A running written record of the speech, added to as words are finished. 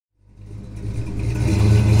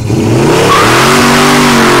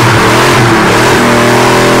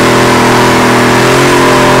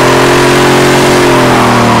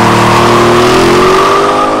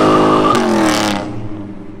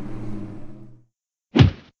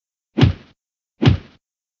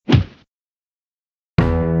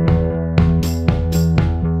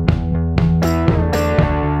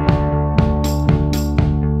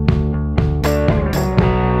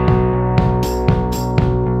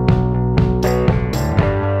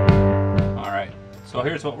So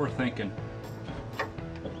here's what we're thinking.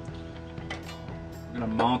 We're going to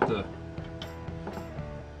mount the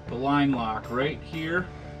line lock right here.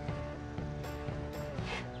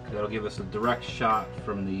 That'll give us a direct shot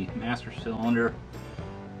from the master cylinder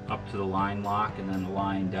up to the line lock and then the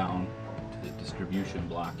line down to the distribution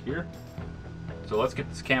block here. So let's get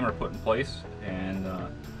this camera put in place, and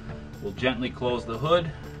we'll gently close the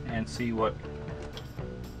hood and see what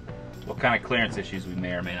kind of clearance issues we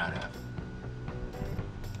may or may not have.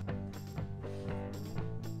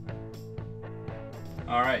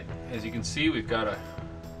 Alright, as you can see, we've got a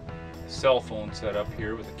cell phone set up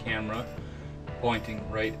here with a camera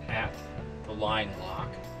pointing right at the line lock,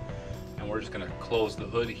 and we're just going to close the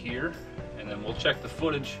hood here, and then we'll check the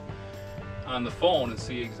footage on the phone and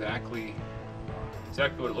see exactly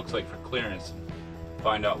what it looks like for clearance, and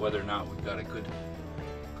find out whether or not we've got a good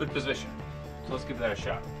position. So let's give that a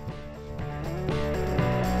shot.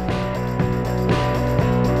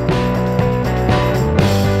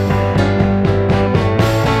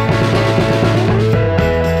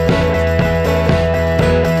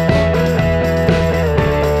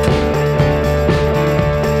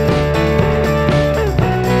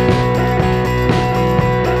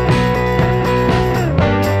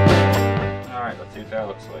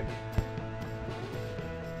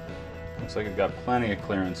 Looks like it's got plenty of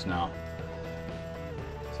clearance now.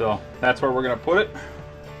 So that's where we're going to put it.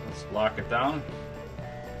 Let's lock it down,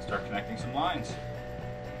 start connecting some lines.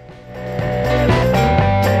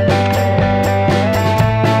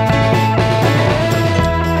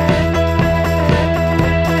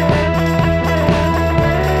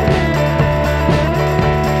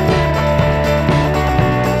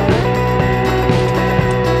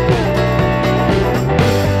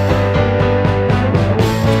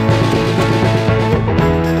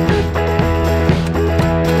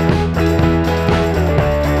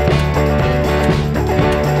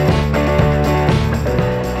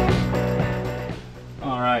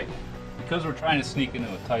 Because we're trying to sneak into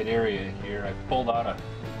a tight area here, I pulled out a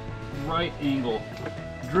right angle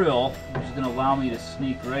drill, which is going to allow me to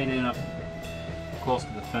sneak right in up close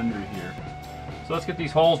to the fender here. So let's get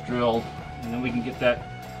these holes drilled, and then we can get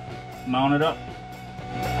that mounted up.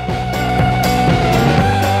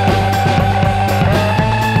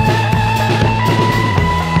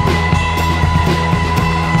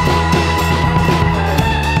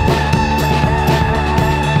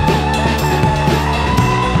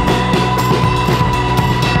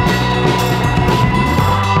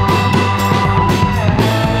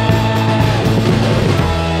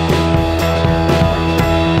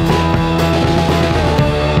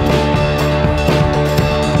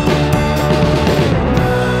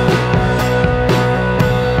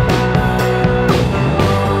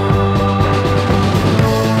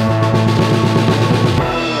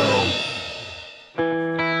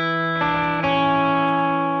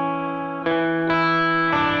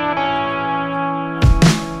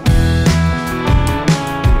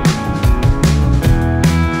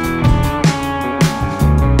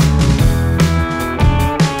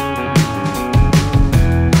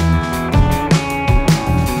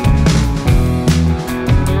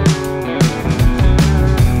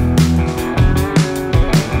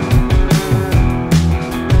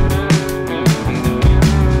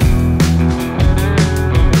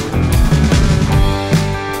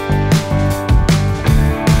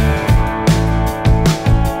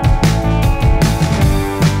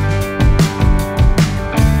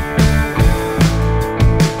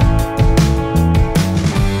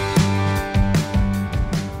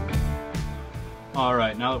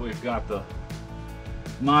 Alright, now that we've got the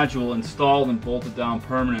module installed and bolted down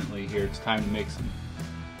permanently here, it's time to make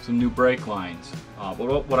some new brake lines.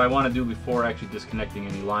 But what I want to do before actually disconnecting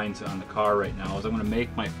any lines on the car right now is I'm going to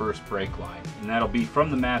make my first brake line, and that'll be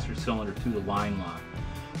from the master cylinder to the line lock.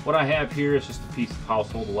 What I have here is just a piece of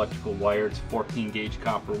household electrical wire. It's 14 gauge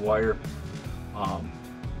copper wire,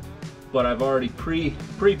 but I've already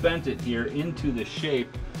pre-bent it here into the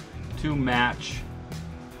shape to match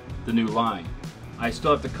the new line. I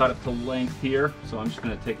still have to cut it to length here, so I'm just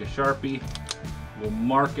going to take a Sharpie. We'll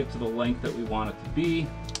mark it to the length that we want it to be.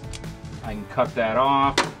 I can cut that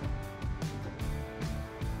off.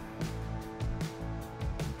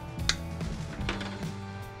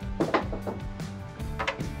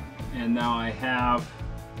 And now I have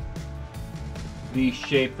the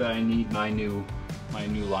shape that I need my new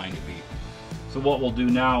line to be. So what we'll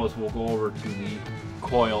do now is we'll go over to the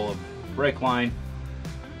coil of brake line.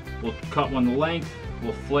 We'll cut one the length,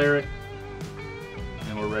 we'll flare it,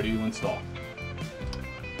 and we're ready to install.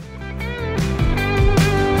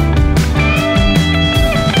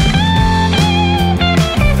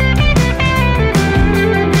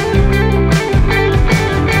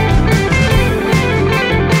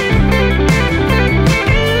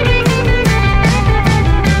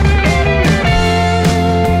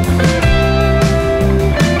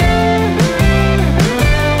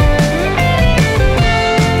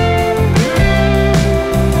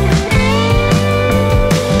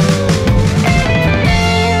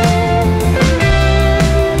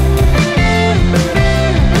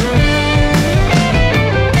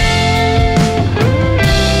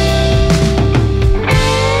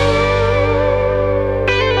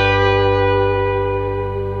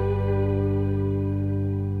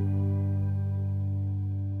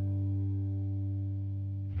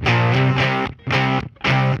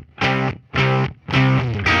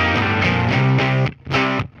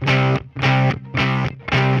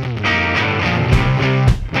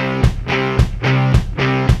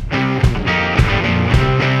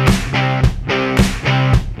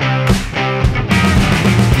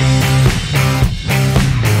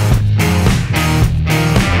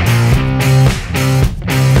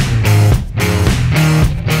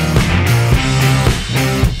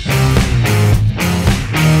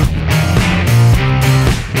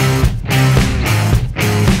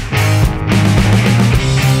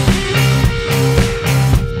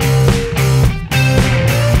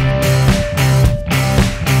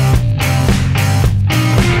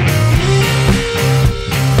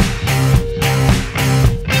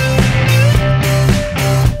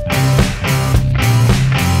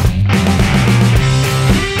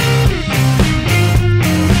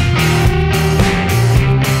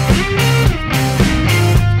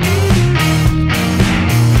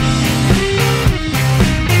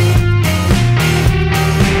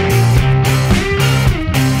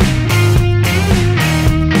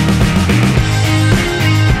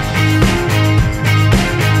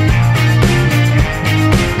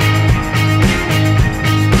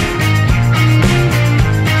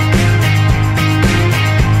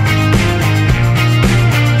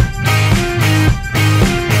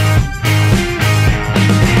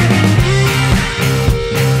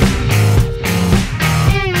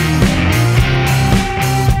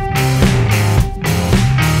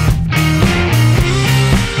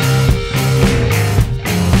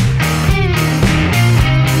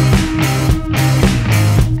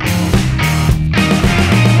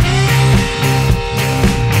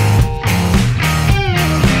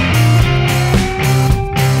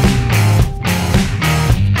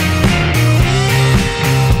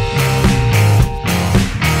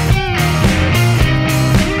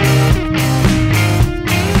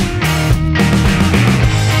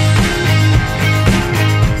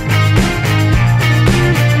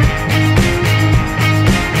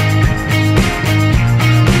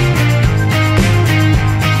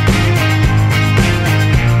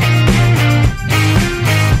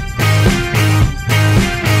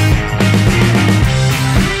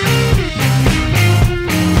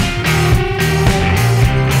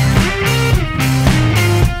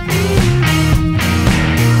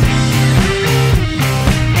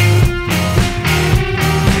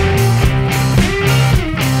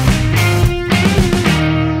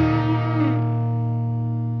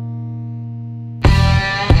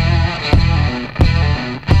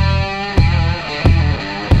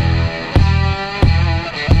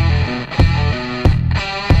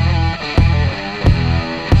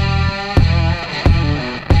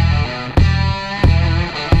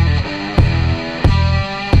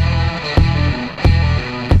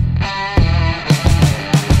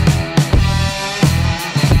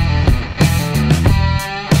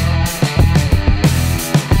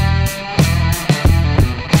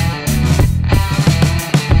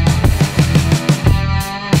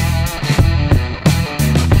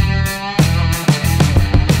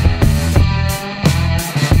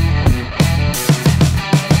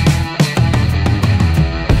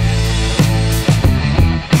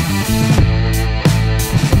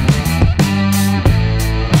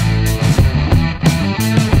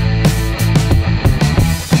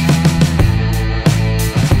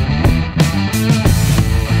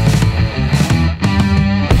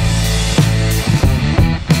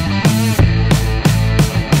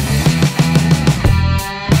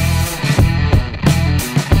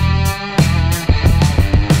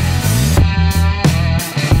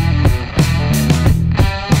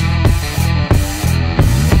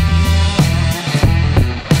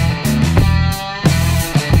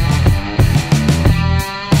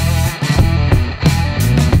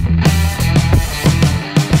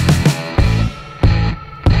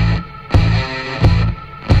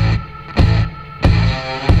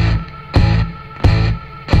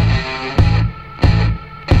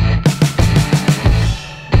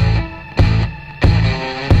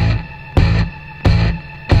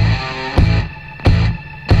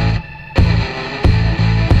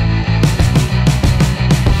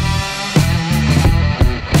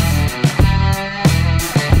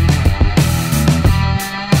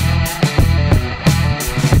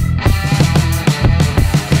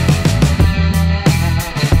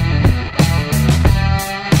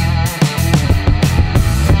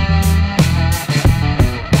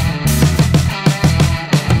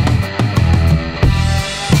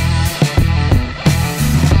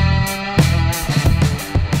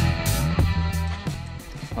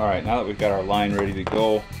 now that we've got our line ready to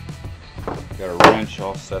go, got our wrench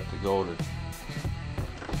all set to go to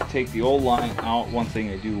take the old line out. One thing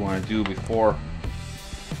I do want to do before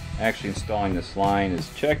actually installing this line is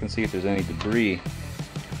check and see if there's any debris.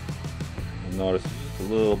 You'll notice just a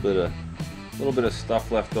little bit of stuff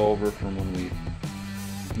left over from when we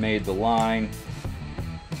made the line.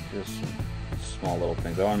 Just small little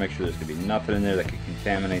things. I want to make sure there's going to be nothing in there that could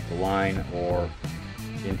contaminate the line or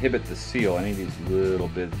inhibit the seal. Any of these little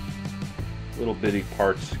bitty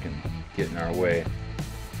parts can get in our way.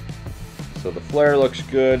 So the flare looks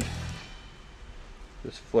good.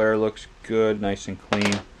 This flare looks good, nice and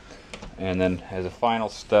clean. And then as a final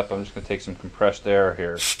step, I'm just going to take some compressed air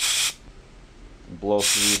here and blow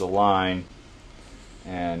through the line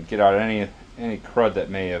and get out any crud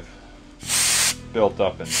that may have built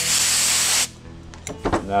up in there.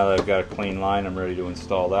 Now that I've got a clean line, I'm ready to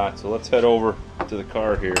install that. So let's head over to the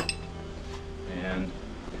car here. And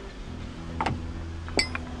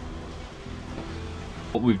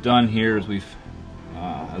what we've done here is we've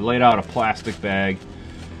laid out a plastic bag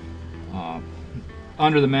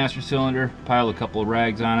under the master cylinder, piled a couple of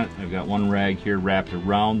rags on it. I've got one rag here wrapped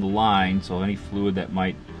around the line, so any fluid that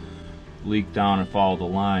might leak down and follow the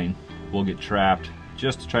line will get trapped,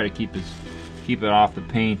 just to try to keep it off the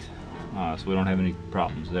paint, so we don't have any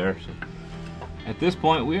problems there. So at this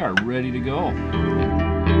point, we are ready to go.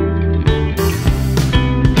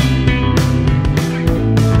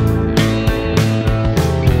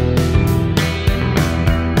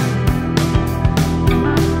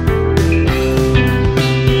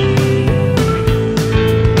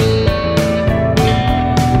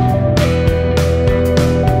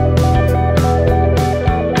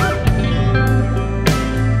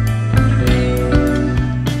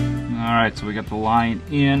 So we got the line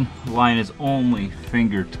in. The line is only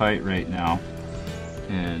finger tight right now,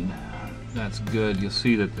 and that's good. You'll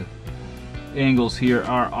see that the angles here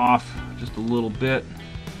are off just a little bit,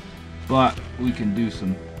 but we can do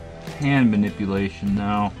some hand manipulation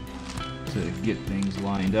now to get things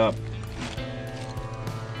lined up.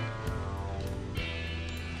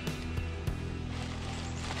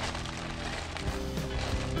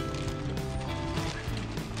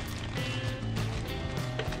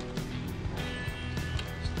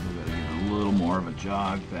 More of a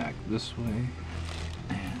jog back this way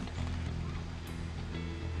and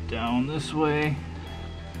down this way.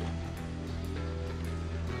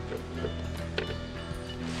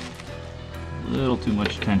 A little too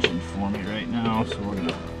much tension for me right now, so we're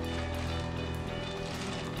gonna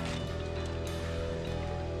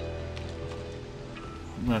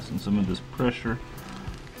lessen some of this pressure.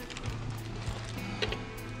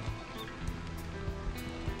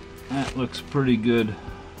 That looks pretty good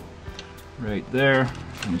right there.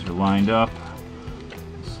 Things are lined up.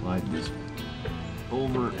 Slide this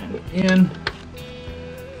over and in.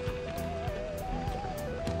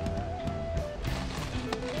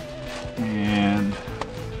 And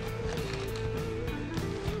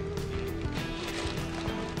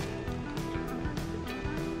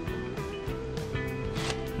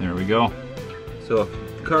there we go. So if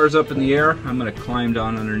the car's up in the air, I'm going to climb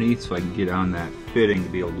down underneath so I can get on that fitting to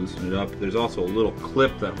be able to loosen it up. There's also a little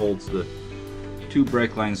clip that holds the two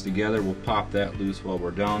brake lines together. We'll pop that loose while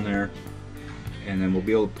we're down there, and then we'll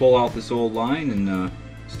be able to pull out this old line and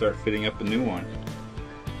start fitting up a new one.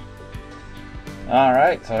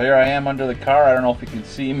 Alright, so here I am under the car. I don't know if you can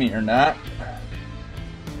see me or not,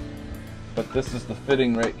 but this is the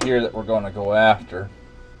fitting right here that we're going to go after.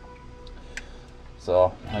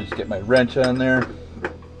 So I just get my wrench on there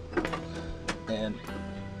and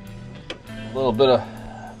a little bit of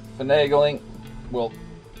finagling will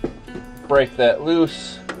break that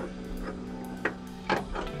loose.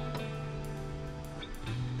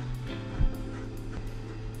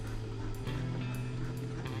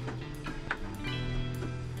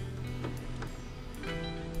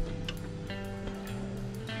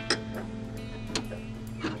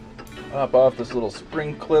 Pop off this little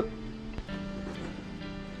spring clip.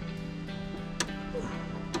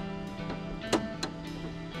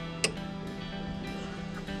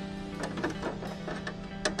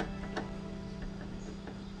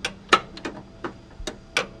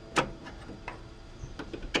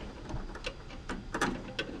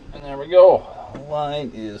 And there we go. The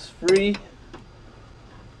line is free.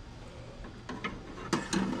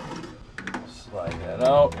 Slide that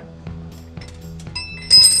out.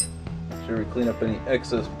 Make sure we clean up any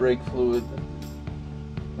excess brake fluid that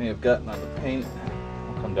may have gotten on the paint.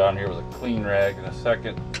 I'll come down here with a clean rag in a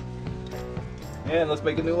second. And let's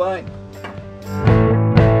make a new line.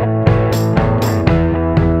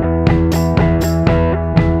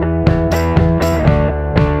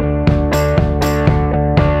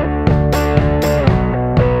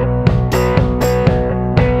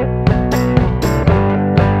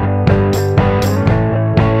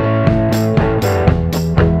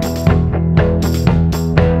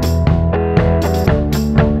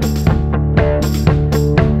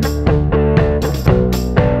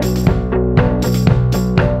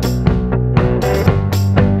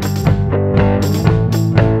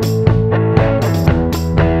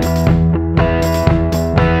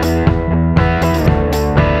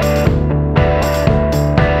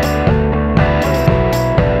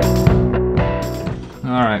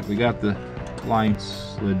 we got the line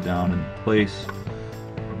slid down in place.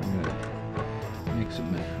 I'm gonna make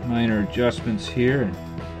some minor adjustments here and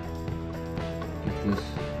get this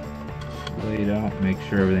laid out, make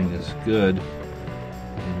sure everything is good.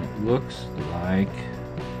 And it looks like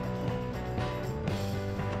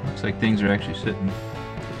things are actually sitting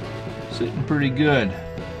pretty good.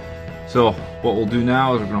 So what we'll do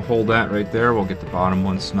now is we're going to hold that right there. We'll get the bottom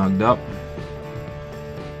one snugged up.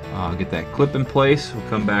 Get that clip in place. We'll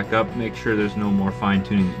come back up, make sure there's no more fine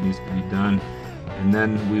tuning that needs to be done, and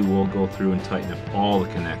then we will go through and tighten up all the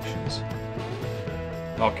connections.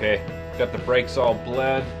 Okay, got the brakes all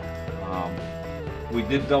bled. We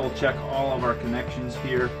did double check all of our connections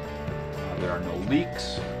here. There are no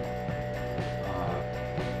leaks.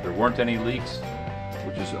 There weren't any leaks,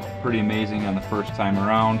 which is pretty amazing on the first time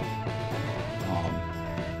around.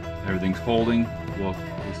 Everything's holding.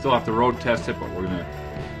 We still have to road test it, but we're going to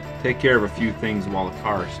take care of a few things while the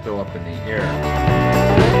car is still up in the air.